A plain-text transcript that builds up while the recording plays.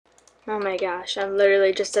Oh my gosh, I'm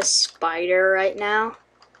literally just a spider right now.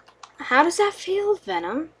 How does that feel,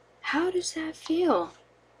 Venom? How does that feel?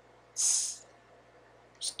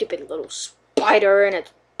 Stupid little spider and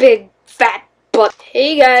its big fat butt.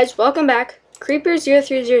 Hey guys, welcome back.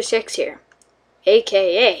 Creeper0306 here,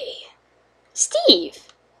 aka Steve.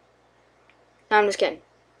 No, I'm just kidding.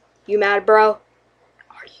 You mad, bro?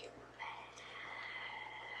 Are you mad?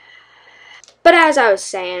 But as I was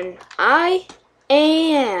saying, I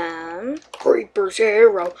am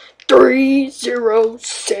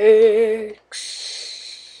Creeper0306.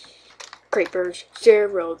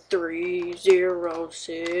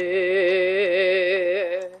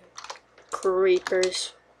 Creepers0306.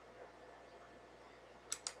 Creepers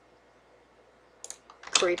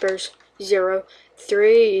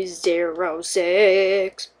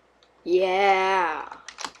 0306. Yeah.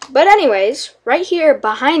 But anyways, right here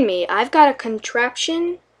behind me, I've got a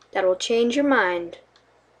contraption that will change your mind.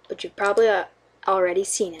 But you've probably already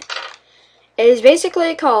seen it. It is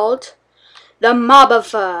basically called the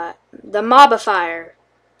Mobifier.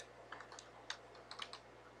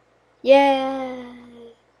 Yeah.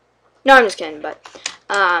 No, I'm just kidding, but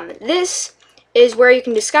this is where you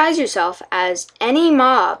can disguise yourself as any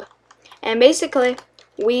mob. And basically,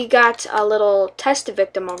 we got a little test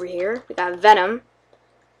victim over here. We got Venom.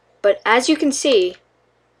 But as you can see,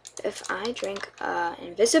 if I drink an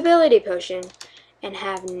invisibility potion and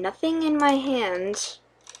have nothing in my hands,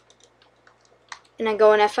 and I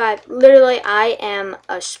go in F5, literally I am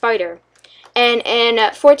a spider. And in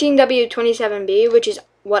 14W27B, which is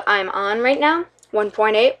what I'm on right now,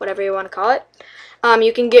 1.8, whatever you want to call it,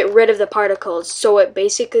 you can get rid of the particles, so it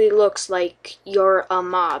basically looks like you're a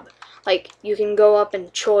mob. Like, you can go up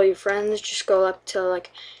and troll your friends, just go up to,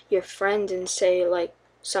 like, your friend and say, like,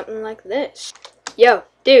 something like this. Yo,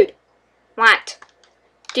 dude. What?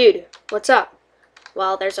 Dude, what's up?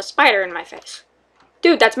 Well, there's a spider in my face.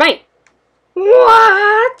 Dude, that's me.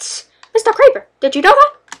 What? Mr. Creeper, did you know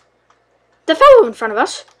that? The fellow in front of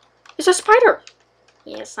us is a spider.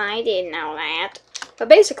 Yes, I did know that. But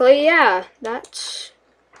basically, yeah, that's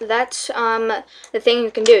the thing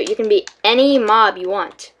you can do. You can be any mob you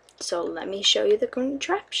want. So let me show you the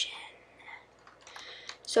contraption.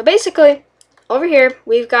 So basically, over here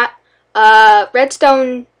we've got a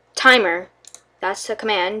redstone timer. That's the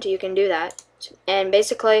command. You can do that. And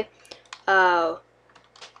basically, shut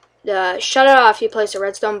it off. You place a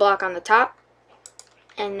redstone block on the top,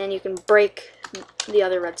 and then you can break the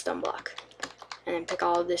other redstone block, and then pick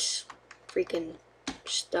all of this freaking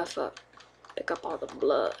stuff up. Pick up all the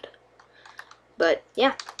blood. But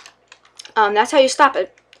yeah, that's how you stop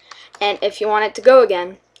it. And if you want it to go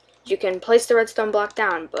again, you can place the redstone block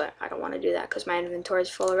down, but I don't want to do that because my inventory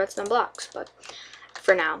is full of redstone blocks, but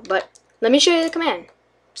for now. But let me show you the command.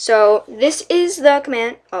 So this is the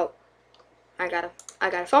command. Oh, I got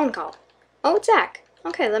a phone call. Oh, it's Zach.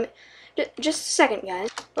 Okay, let me just a second, guys.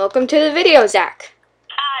 Welcome to the video, Zach.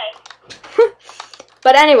 Hi.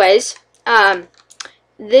 But anyways,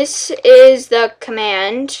 this is the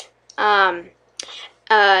command.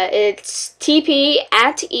 It's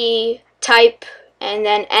TP@E type and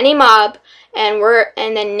then any mob and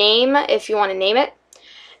then name if you want to name it.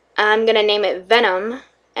 I'm gonna name it Venom,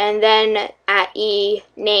 and then @E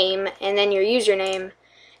name and then your username,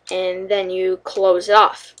 and then you close it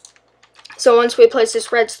off. So once we place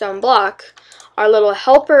this redstone block, our little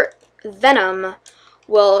helper Venom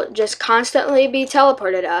will just constantly be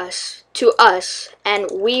teleported to us,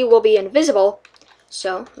 and we will be invisible.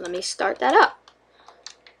 So let me start that up.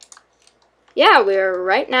 Yeah, we're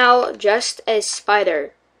right now just a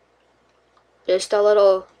spider. Just a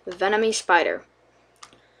little venomy spider.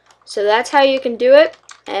 So that's how you can do it,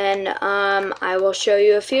 and I will show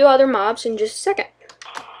you a few other mobs in just a second.